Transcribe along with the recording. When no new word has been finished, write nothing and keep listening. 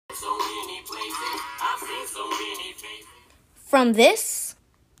From this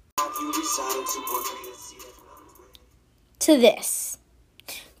to this.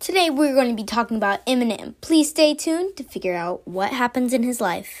 Today we're going to be talking about Eminem. Please stay tuned to figure out what happens in his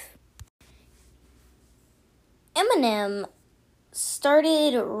life. Eminem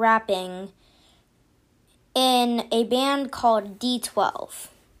started rapping in a band called D12.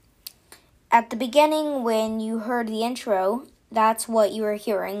 At the beginning, when you heard the intro, that's what you were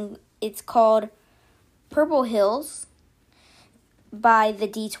hearing. It's called Purple Hills by the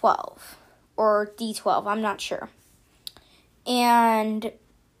D12, or D12, I'm not sure. And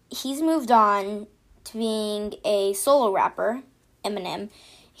he's moved on to being a solo rapper, Eminem.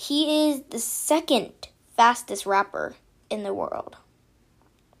 He is the second fastest rapper in the world.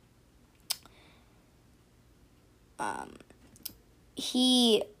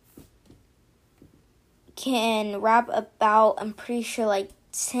 He can rap about, I'm pretty sure, like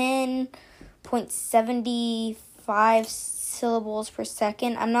 10.75 syllables per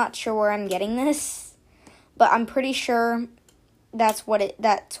second. I'm not sure where I'm getting this, but I'm pretty sure that's what it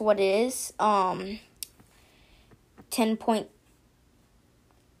is.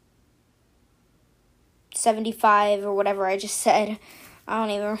 10.75 or whatever I just said. I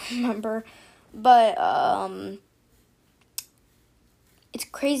don't even remember. But it's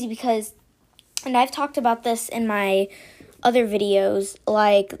crazy because, and I've talked about this in my other videos,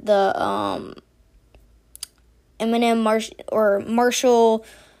 like the Eminem, Marshall,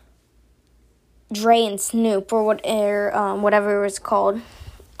 Dre, and Snoop, or whatever it was called.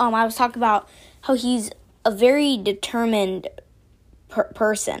 I was talking about how he's a very determined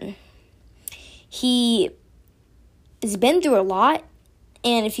person. He has been through a lot,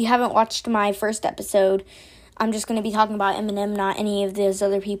 and if you haven't watched my first episode, I'm just going to be talking about Eminem, not any of those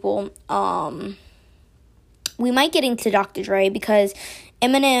other people. We might get into Dr. Dre because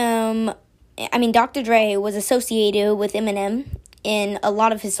Dr. Dre was associated with Eminem in a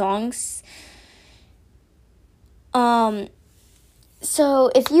lot of his songs. So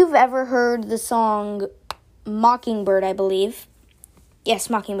if you've ever heard the song Mockingbird, I believe. Yes,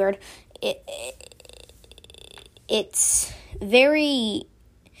 Mockingbird. It's very...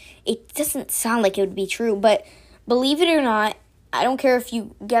 It doesn't sound like it would be true, but believe it or not, I don't care if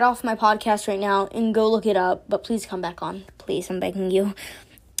you get off my podcast right now and go look it up, but please come back on. Please, I'm begging you.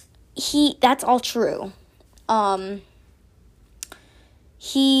 That's all true.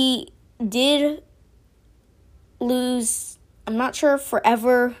 He did lose, I'm not sure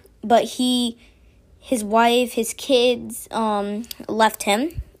forever, but his wife, his kids, left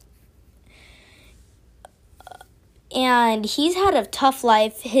him. And he's had a tough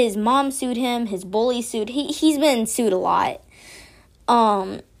life. His mom sued him. His bully sued. He's been sued a lot.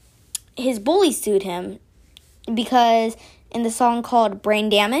 His bully sued him because in the song called Brain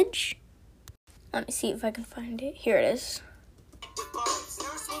Damage. Let me see if I can find it. Here it is.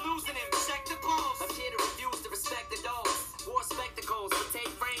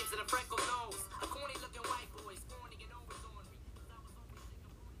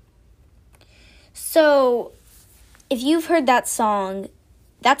 So, if you've heard that song,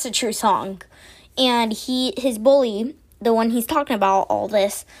 that's a true song. And his bully, the one he's talking about all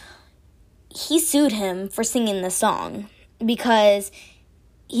this, he sued him for singing the song because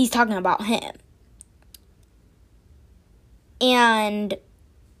he's talking about him. And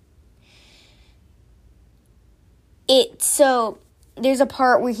there's a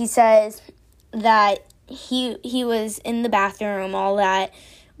part where he says that he was in the bathroom, all that,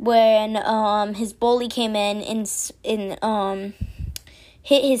 when his bully came in and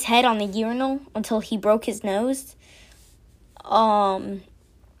hit his head on the urinal until he broke his nose. And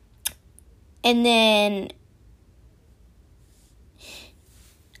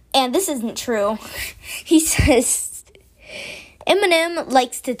this isn't true. He says Eminem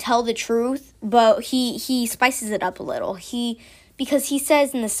likes to tell the truth, but he spices it up a little. Because he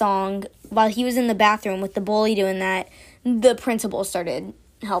says in the song, while he was in the bathroom with the bully doing that, the principal started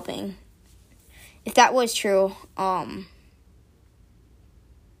helping. If that was true, but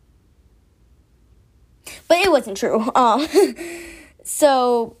it wasn't true.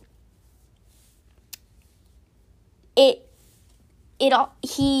 So he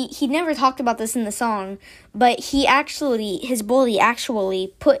never talked about this in the song, but his bully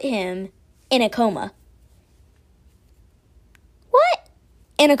actually put him in a coma. What?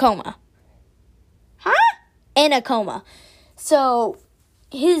 In a coma. Huh? In a coma. So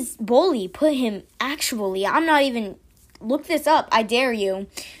his bully put him actually, I'm not even, look this up, I dare you,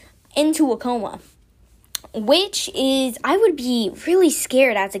 into a coma. Which is, I would be really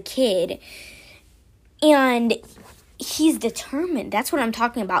scared as a kid. And he's determined. That's what I'm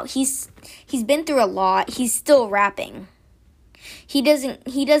talking about. He's been through a lot. He's still rapping. He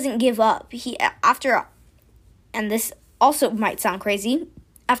doesn't give up. And this also might sound crazy,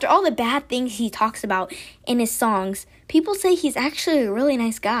 after all the bad things he talks about in his songs, people say he's actually a really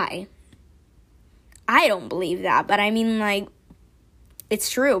nice guy. I don't believe that, but I mean, like, it's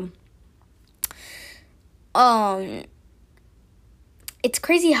true. It's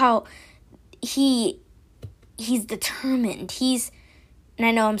crazy how he's determined. And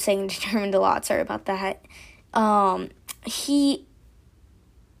I know I'm saying determined a lot, sorry about that. He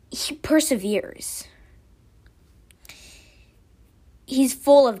perseveres. He's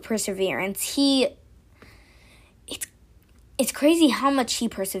full of perseverance. It's crazy how much he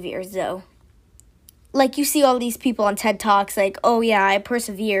perseveres, though. Like, you see all these people on TED Talks, like, oh yeah, I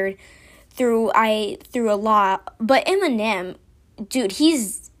persevered through a lot. But Eminem, dude,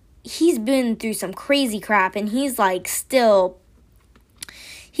 he's been through some crazy crap, and he's still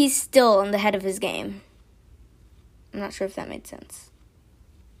on the head of his game. I'm not sure if that made sense.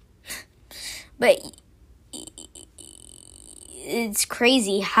 But it's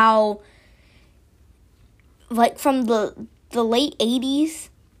crazy how, from the late 80s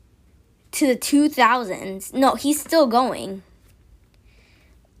to the 2000s, no, he's still going.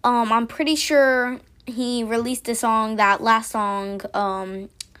 I'm pretty sure he released a song, that last song,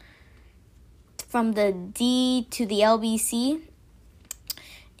 from the D to the LBC,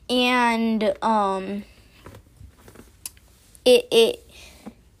 and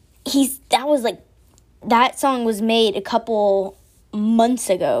that song was made a couple months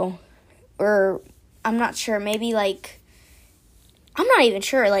ago, or I'm not sure, maybe I'm not even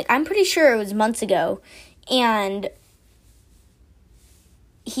sure, I'm pretty sure it was months ago, and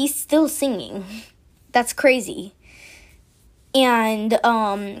he's still singing. That's crazy. And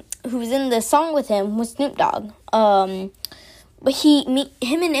who was in the song with him was Snoop Dogg. But him and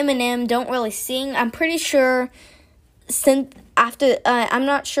Eminem don't really sing. I'm pretty sure I'm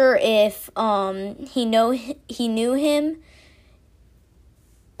not sure if he knew him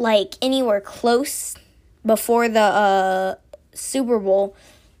anywhere close before the Super Bowl.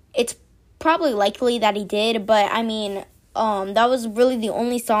 It's probably likely that he did, but I mean, that was really the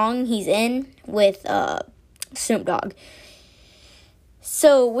only song he's in with Snoop Dogg.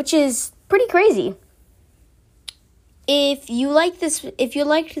 So, which is pretty crazy. If you liked this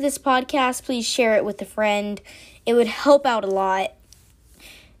podcast, please share it with a friend. It would help out a lot.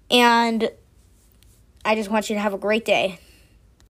 And I just want you to have a great day.